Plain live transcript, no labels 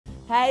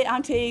Hey,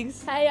 I'm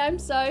Teigs. Hey, I'm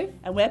Soph.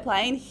 And we're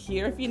playing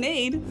Here If You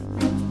Need.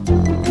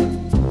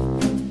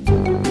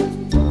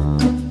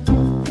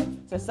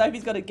 So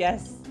Sophie's got to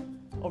guess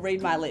or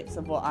read my lips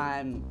of what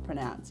I'm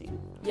pronouncing.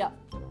 Yep.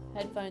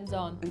 Headphones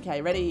on.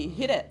 Okay, ready?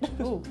 Hit it.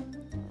 Ooh.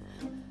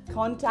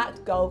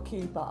 Contact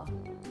goalkeeper.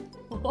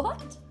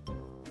 What?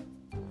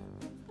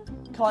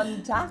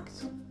 Contact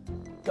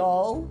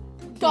goal.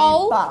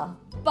 Goal. Keeper.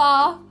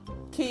 Bar.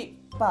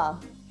 Keeper.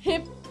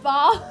 Hip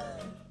bar.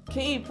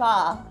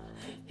 Keeper.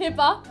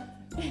 Hipper.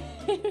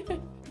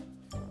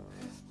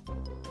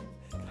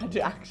 I do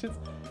actions.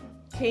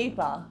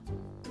 Keeper.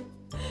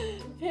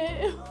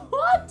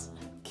 What?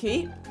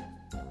 Keep.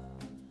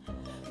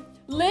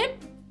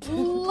 Lip.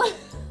 2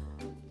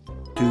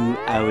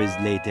 hours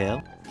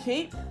later.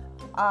 Keep.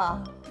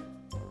 Car.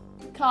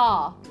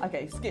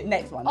 Okay, skip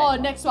next one. Oh,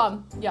 next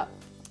one. Yep.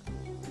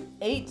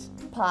 Eat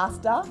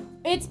pasta.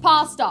 It's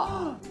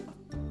pasta.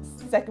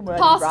 Second word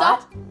Pasta. is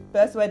right.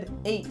 First word,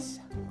 eat.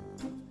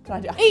 Can I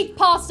do Eat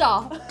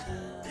pasta.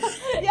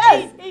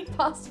 Yes. Eat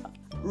pasta.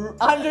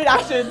 I'm doing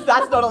actions.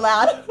 That's not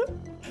allowed.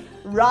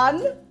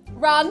 Run.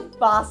 Run.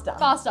 Faster.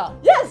 Faster.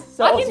 Yes.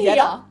 So I can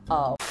altogether- hear.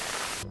 Oh.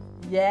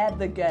 Yeah,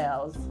 the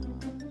girls.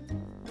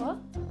 What?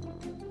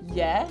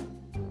 Yeah.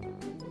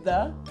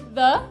 The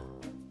The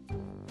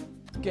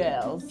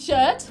girls.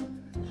 shirt.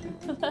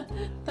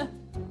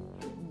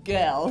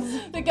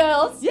 Girls. The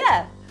girls.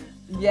 Yeah.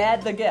 Yeah,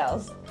 the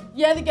girls.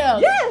 Yeah, the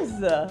girls.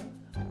 Yes.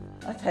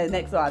 Okay,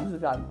 next one. This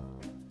is fun.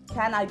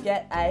 Can I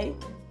get a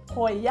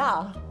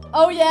Hoya?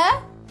 Oh,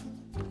 yeah?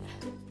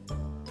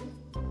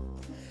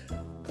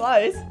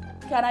 Close.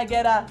 Can I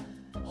get a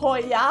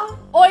Hoya?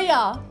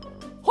 Oya.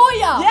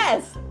 Hoya.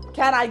 Yes.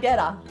 Can I get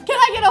a? Can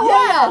I get a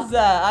Hoya?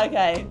 Yes.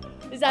 Okay.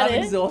 Is that I'm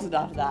it? exhausted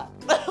after that.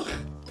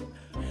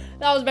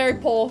 That was very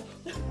poor.